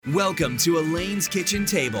Welcome to Elaine's Kitchen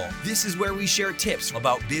Table. This is where we share tips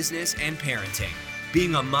about business and parenting.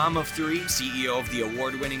 Being a mom of three, CEO of the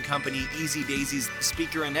award-winning company Easy Daisy's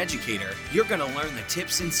speaker and educator, you're going to learn the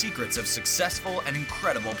tips and secrets of successful and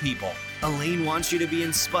incredible people. Elaine wants you to be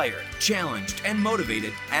inspired, challenged, and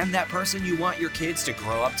motivated, and that person you want your kids to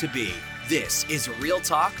grow up to be. This is Real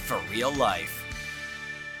Talk for Real Life.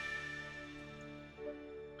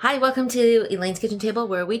 Hi, welcome to Elaine's Kitchen Table,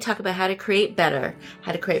 where we talk about how to create better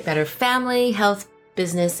family, health,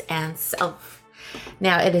 business, and self.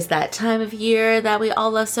 Now, it is that time of year that we all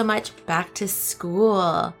love so much, back to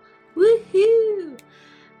school. Woohoo!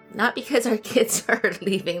 Not because our kids are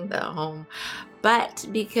leaving the home, but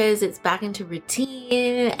because it's back into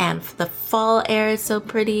routine and the fall air is so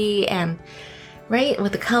pretty and right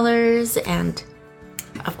with the colors and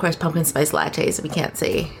of course pumpkin spice lattes.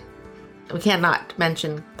 We can't not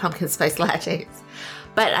mention pumpkin spice lattes.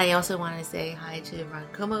 But I also want to say hi to Ron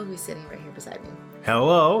Como, who's sitting right here beside me.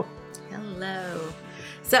 Hello. Hello.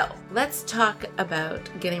 So let's talk about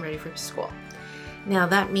getting ready for school. Now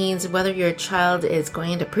that means whether your child is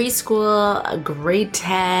going into preschool, a grade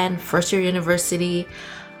 10, first year university,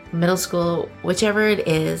 middle school, whichever it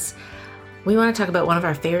is, we want to talk about one of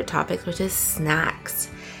our favorite topics, which is snacks.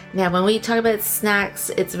 Now, when we talk about snacks,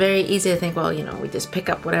 it's very easy to think, well, we just pick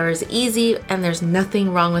up whatever is easy, and there's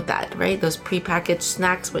nothing wrong with that, right? Those prepackaged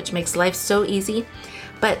snacks, which makes life so easy.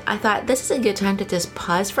 But I thought this is a good time to just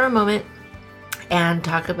pause for a moment and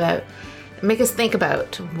make us think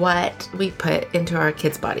about what we put into our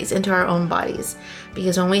kids' bodies, into our own bodies.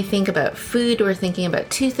 Because when we think about food, we're thinking about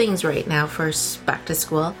two things right now for back to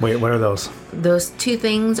school. Wait, what are those? Those two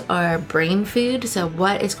things are brain food. So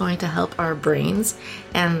what is going to help our brains?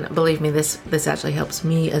 And believe me, this actually helps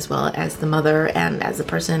me as well as the mother and as a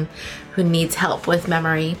person who needs help with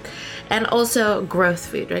memory. And also growth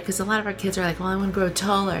food, right? Because a lot of our kids are like, well, I want to grow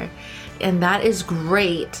taller. And that is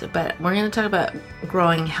great, but we're going to talk about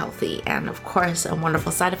growing healthy. And of course, a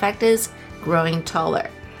wonderful side effect is growing taller.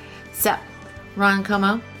 So, Ron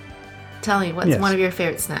Como, tell me, what's one of your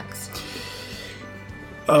favorite snacks?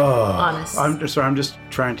 Honest. I'm just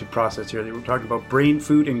trying to process here. We're talking about brain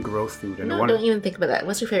food and growth food. And don't even think about that.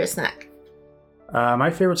 What's your favorite snack?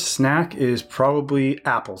 My favorite snack is probably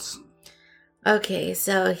apples. Okay,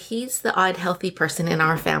 so he's the odd healthy person in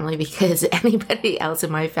our family because anybody else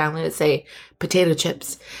in my family would say potato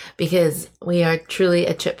chips because we are truly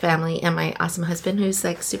a chip family. And my awesome husband, who's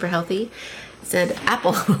like super healthy, said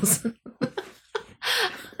apples.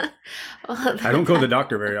 I don't go to the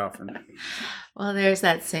doctor very often. Well, there's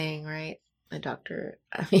that saying, right? A doctor.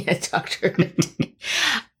 What is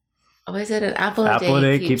it? An apple a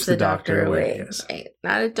day keeps the doctor away. Yes. Right?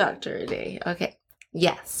 Not a doctor a day. Okay.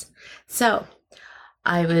 Yes. So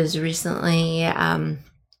I was recently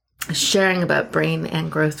sharing about brain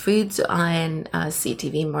and growth foods on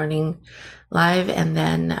CTV Morning Live and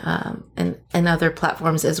then and other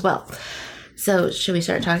platforms as well. So should we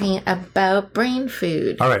start talking about brain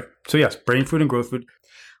food? All right. So yes, brain food and growth food.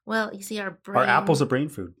 Well, you see, our brain... Are apples a brain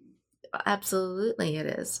food? Absolutely it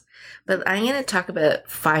is. But I'm going to talk about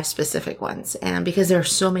 5 specific ones, and because there are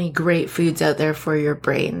so many great foods out there for your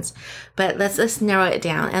brains. But let's narrow it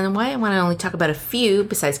down. And why I want to only talk about a few,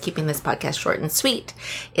 besides keeping this podcast short and sweet,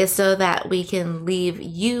 is so that we can leave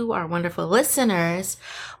you, our wonderful listeners,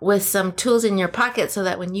 with some tools in your pocket so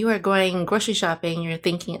that when you are going grocery shopping, you're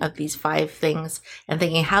thinking of these 5 things and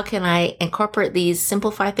thinking, how can I incorporate these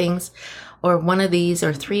simple 5 things or one of these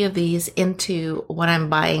or 3 of these into what I'm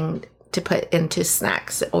buying to put into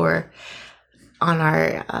snacks or on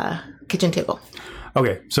our kitchen table.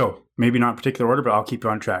 Okay, so maybe not in particular order, but I'll keep you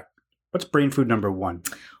on track. What's brain food number 1?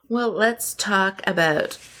 Well, let's talk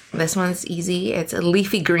about, this one's easy. It's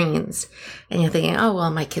leafy greens. And you're thinking, oh,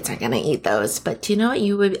 well, my kids aren't going to eat those. But you know what?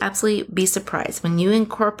 You would absolutely be surprised when you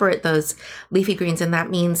incorporate those leafy greens. And that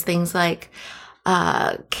means things like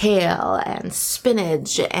kale and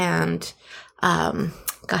spinach and,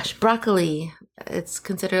 broccoli. It's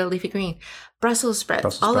considered a leafy green. Brussels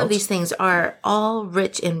sprouts. All of these things are all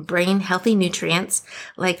rich in brain healthy nutrients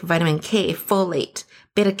like vitamin K, folate,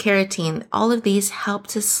 beta carotene. All of these help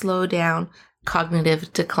to slow down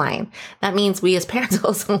cognitive decline. That means we as parents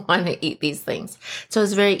also want to eat these things. So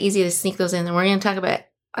it's very easy to sneak those in. And we're going to talk about,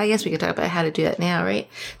 I guess we could talk about how to do that now, right?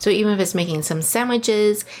 So even if it's making some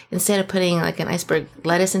sandwiches, instead of putting like an iceberg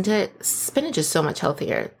lettuce into it, spinach is so much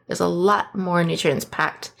healthier. There's a lot more nutrients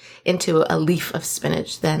packed into a leaf of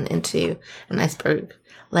spinach than into an iceberg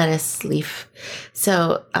lettuce leaf.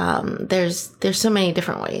 So there's so many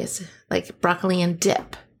different ways, like broccoli and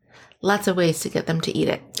dip. Lots of ways to get them to eat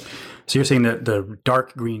it. So you're saying that the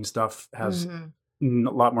dark green stuff has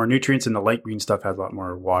a lot more nutrients, and the light green stuff has a lot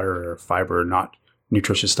more water or fiber, not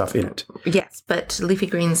nutritious stuff in it. Yes, but leafy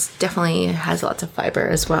greens definitely has lots of fiber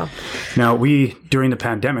as well. Now, during the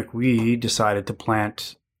pandemic, we decided to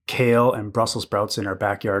plant kale and Brussels sprouts in our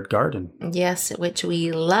backyard garden. Yes, which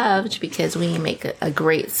we loved because we make a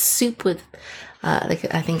great soup with, I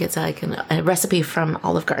think it's like a recipe from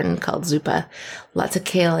Olive Garden called Zupa. Lots of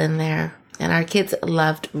kale in there. And our kids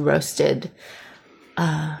loved roasted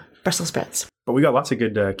Brussels sprouts. But we got lots of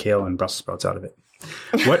good kale and Brussels sprouts out of it.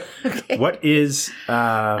 What Okay. What is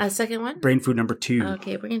A second one? brain food number 2?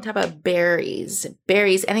 Okay, we're going to talk about berries.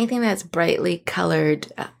 Berries, anything that's brightly colored,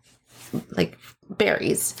 like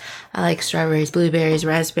berries, like strawberries, blueberries,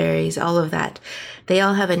 raspberries, all of that. They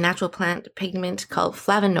all have a natural plant pigment called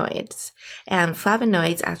flavonoids. And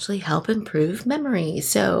flavonoids actually help improve memory.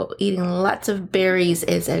 So eating lots of berries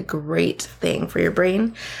is a great thing for your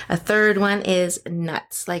brain. A third one is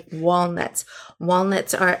nuts, like walnuts.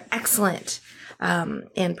 Walnuts are excellent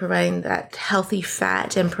in providing that healthy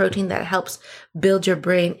fat and protein that helps build your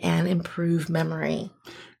brain and improve memory.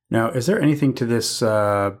 Now, is there anything to this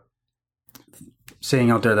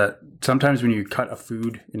saying out there that sometimes when you cut a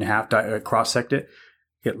food in half, cross-sect it,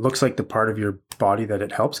 it looks like the part of your body that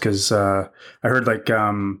it helps? Because I heard like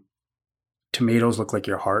tomatoes look like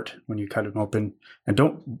your heart when you cut them open. And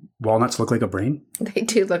don't walnuts look like a brain? They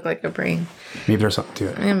do look like a brain. Maybe there's something to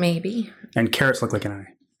it. Maybe. And carrots look like an eye.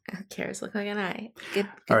 Carrots look like an eye. Good.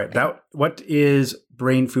 All right. What is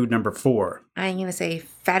brain food number 4? I'm going to say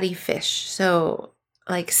fatty fish. So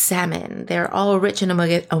like salmon, they're all rich in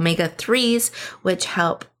omega-3s, which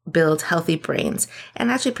help build healthy brains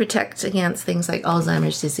and actually protect against things like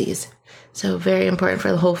Alzheimer's disease. So very important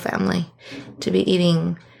for the whole family to be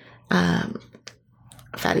eating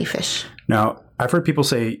fatty fish. Now, I've heard people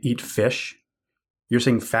say eat fish. You're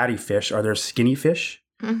saying fatty fish. Are there skinny fish?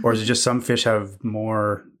 Mm-hmm. Or is it just some fish have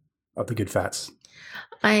more of the good fats?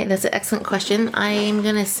 That's an excellent question. I'm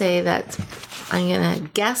going to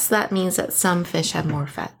guess that means that some fish have more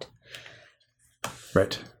fat.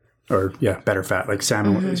 Right. Or, yeah, better fat. Like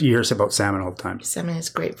salmon. Mm-hmm. You hear us about salmon all the time. Salmon is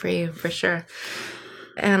great for you, for sure.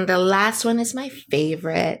 And the last one is my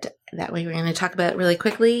favorite that we were going to talk about really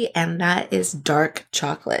quickly, and that is dark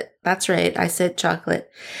chocolate. That's right, I said chocolate.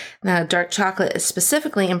 Now, dark chocolate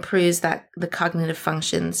specifically improves the cognitive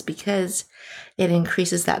functions because it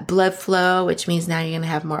increases that blood flow, which means now you're going to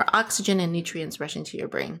have more oxygen and nutrients rushing to your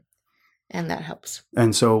brain. And that helps.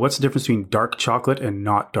 And so what's the difference between dark chocolate and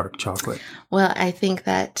not dark chocolate? Well, I think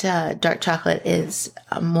that dark chocolate is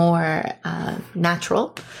more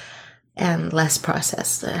natural and less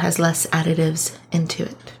processed. It has less additives into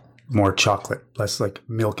it. More chocolate, less like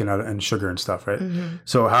milk and sugar and stuff, right? Mm-hmm.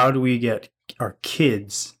 So how do we get our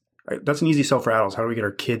kids, right? That's an easy sell for adults. How do we get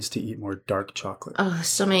our kids to eat more dark chocolate? Oh,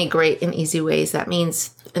 so many great and easy ways. That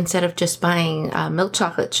means instead of just buying milk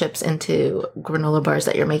chocolate chips into granola bars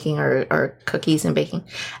that you're making or cookies and baking,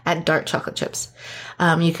 add dark chocolate chips.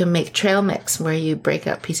 You can make trail mix where you break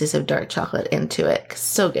up pieces of dark chocolate into it.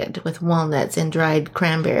 So good with walnuts and dried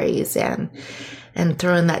cranberries and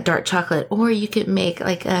throw in that dark chocolate. Or you could make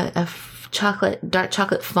like a dark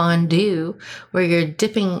chocolate fondue where you're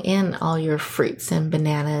dipping in all your fruits and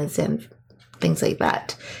bananas and things like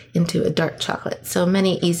that into a dark chocolate. So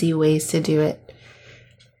many easy ways to do it.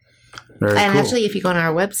 Very and cool. actually, if you go on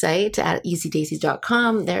our website at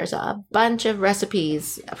easydaisies.com, there's a bunch of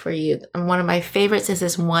recipes for you. And one of my favorites is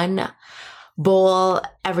this one bowl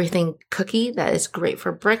everything cookie that is great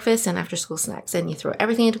for breakfast and after school snacks. And you throw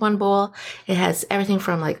everything into one bowl. It has everything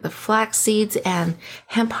from like the flax seeds and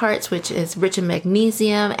hemp hearts, which is rich in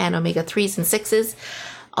magnesium and omega-3s and 6s,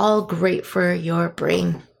 all great for your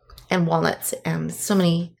brain, and walnuts and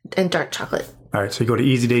and dark chocolate. All right. So you go to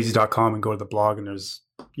easydaisies.com and go to the blog, and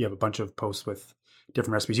you have a bunch of posts with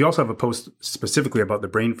different recipes. You also have a post specifically about the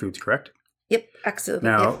brain foods, correct? Yep, absolutely.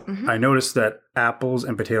 Now, Yep. Mm-hmm. I noticed that apples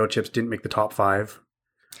and potato chips didn't make the top 5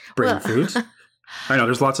 brain foods. I know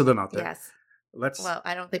there's lots of them out there. Yes. Well,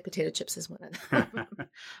 I don't think potato chips is one of them.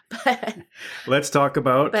 but let's talk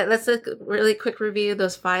about. let's look really quick review.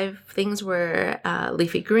 Those 5 things were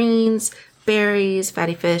leafy greens, berries,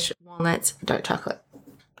 fatty fish, walnuts, dark chocolate.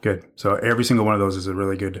 Good. So every single one of those is a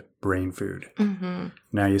really good brain food. Mm-hmm.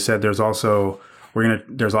 Now you said there's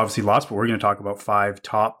obviously lots, but we're gonna talk about 5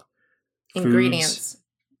 top Ingredients foods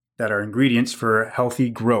that are ingredients for healthy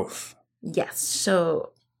growth. Yes.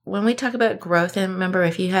 So when we talk about growth, and remember,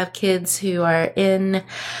 if you have kids who are in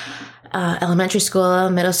elementary school,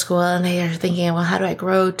 middle school, and they are thinking, well, how do I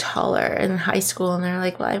grow taller? In high school, and they're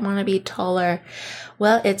like, well, I want to be taller.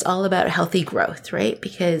 Well, it's all about healthy growth, right?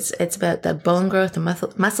 Because it's about the bone growth,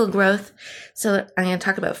 the muscle growth. So I'm going to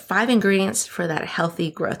talk about 5 ingredients for that healthy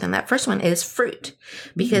growth. And that first one is fruit,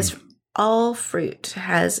 because all fruit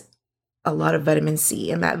has a lot of vitamin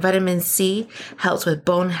C, and that vitamin C helps with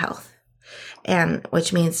bone health, and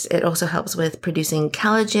which means it also helps with producing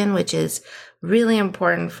collagen, which is really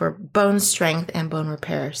important for bone strength and bone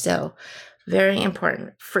repair. So very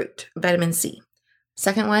important. Fruit, vitamin C.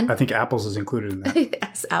 Second one. I think apples is included in that.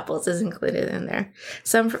 Yes, apples is included in there.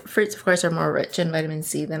 Some fruits, of course, are more rich in vitamin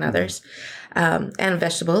C than others. And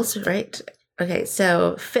vegetables, right? Okay,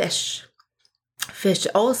 so fish. Fish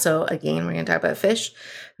also, again, we're going to talk about fish.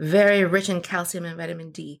 Very rich in calcium and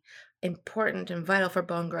vitamin D. Important and vital for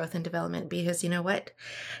bone growth and development, because you know what?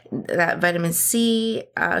 That vitamin C,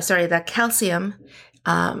 that calcium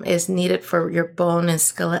is needed for your bone and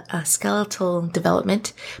skeletal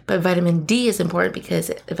development. But vitamin D is important because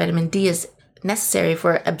vitamin D is necessary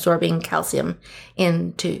for absorbing calcium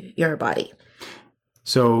into your body.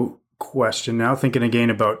 So, question now, thinking again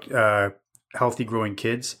about healthy growing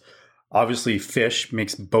kids. Obviously, fish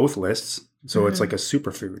makes both lists, so it's like a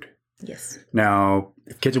superfood. Yes. Now,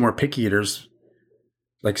 if kids are more picky eaters,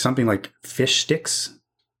 like something like fish sticks,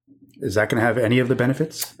 is that going to have any of the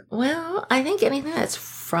benefits? Well, I think anything that's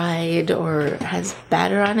fried or has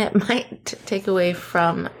batter on it might take away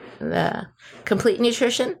from the complete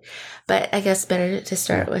nutrition. But I guess better to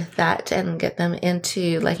start with that and get them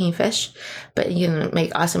into liking fish. But you can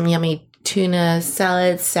make awesome, yummy tuna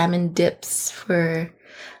salads, salmon dips for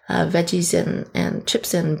veggies and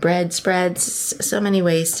chips and bread spreads. So many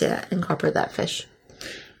ways to incorporate that fish.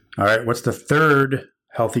 All right. What's the third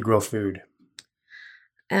healthy growth food?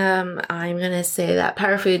 I'm going to say that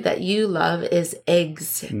power food that you love is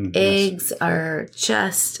eggs. Eggs are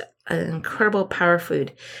just an incredible power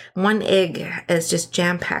food. One egg is just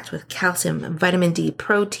jam-packed with calcium, vitamin D,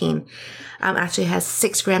 protein. Actually has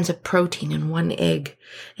 6 grams of protein in one egg.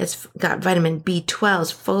 It's got vitamin B12,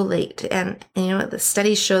 folate. And you know what? The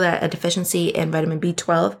studies show that a deficiency in vitamin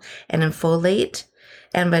B12 and in folate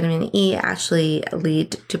and vitamin E actually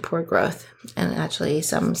lead to poor growth. And actually,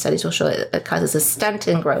 some studies will show it causes a stunt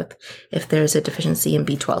in growth if there's a deficiency in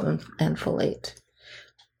B12 and folate.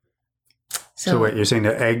 So wait, you're saying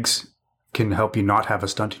that eggs can help you not have a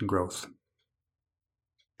stunt in growth?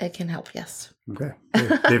 It can help, yes. Okay.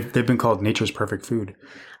 They've been called nature's perfect food.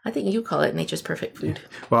 I think you call it nature's perfect food.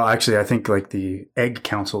 Yeah. Well, actually, I think like the Egg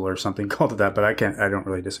Council or something called it that, but I don't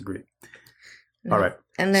really disagree. No. All right.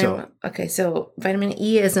 And then, so vitamin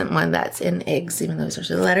E isn't one that's in eggs, even though it's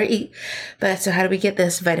the letter E. But so how do we get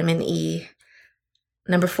this vitamin E?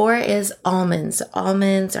 Number 4 is almonds.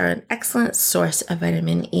 Almonds are an excellent source of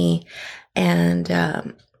vitamin E. And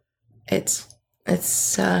it's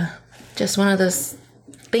just one of those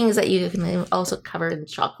things that you can also cover in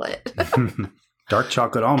chocolate. Dark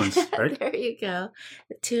chocolate almonds, right? There you go.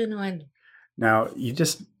 2-in-1. Now,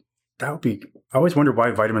 I always wonder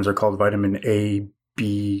why vitamins are called vitamin A,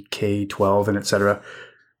 B, K12, and etc.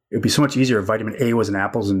 It would be so much easier if vitamin A was in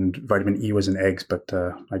apples and vitamin E was in eggs, but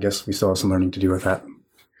I guess we still have some learning to do with that.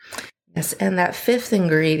 Yes, and that 5th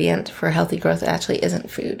ingredient for healthy growth actually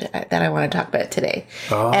isn't food that I want to talk about today.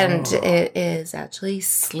 Oh. And it is actually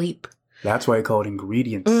sleep. That's why I call it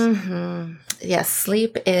ingredients. Mm-hmm. Yes,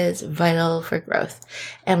 sleep is vital for growth.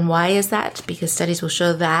 And why is that? Because studies will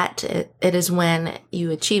show that it is when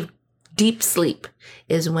you achieve deep sleep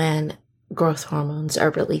is when growth hormones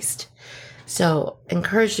are released. So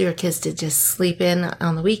encourage your kids to just sleep in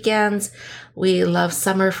on the weekends. We love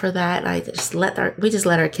summer for that. We just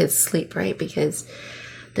let our kids sleep, right? Because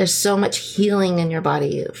there's so much healing in your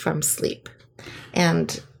body from sleep.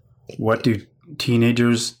 And what do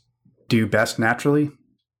teenagers do best naturally?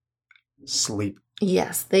 Sleep.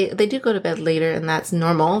 Yes, they do go to bed later, and that's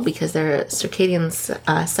normal because their circadian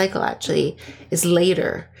cycle actually is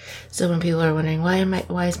later. So when people are wondering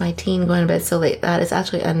why is my teen going to bed so late, that is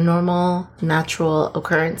actually a normal, natural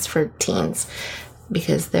occurrence for teens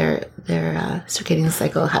because their circadian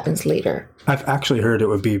cycle happens later. I've actually heard it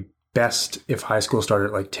would be best if high school started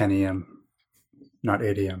at like 10 a.m., not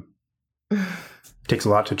 8 a.m. It takes a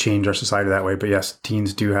lot to change our society that way, but yes,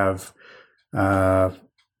 teens do have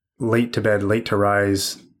late to bed, late to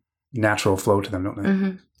rise, natural flow to them, don't they?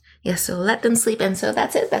 Mm-hmm. Yes, so let them sleep. And so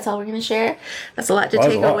that's it. That's all we're going to share. That's a lot to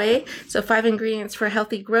take away. So 5 ingredients for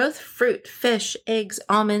healthy growth: fruit, fish, eggs,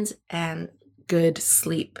 almonds, and good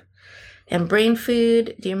sleep. And brain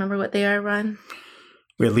food, do you remember what they are, Ron?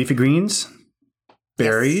 We have leafy greens,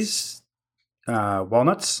 berries,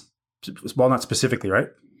 walnuts specifically, right?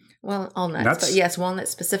 Well, all nuts, but yes,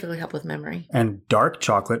 walnuts specifically help with memory. And dark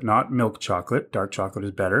chocolate, not milk chocolate. Dark chocolate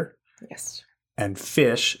is better. Yes. And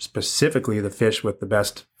fish, specifically the fish with the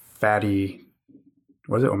best fatty,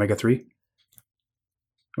 what is it, omega-3?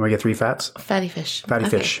 Omega-3 fats? Fatty fish. Fatty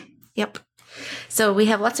fish. Yep. So we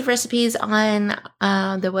have lots of recipes on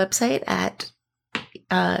the website at,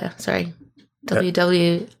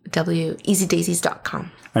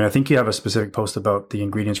 www.easydaisies.com. And I think you have a specific post about the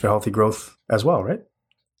ingredients for healthy growth as well, right?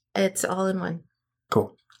 It's all in one.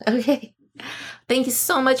 Cool. Okay. Thank you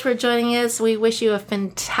so much for joining us. We wish you a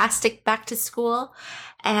fantastic back to school,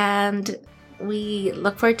 and we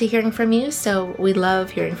look forward to hearing from you. So we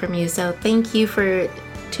love hearing from you. So thank you for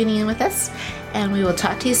tuning in with us, and we will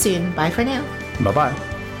talk to you soon. Bye for now.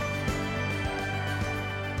 Bye-bye.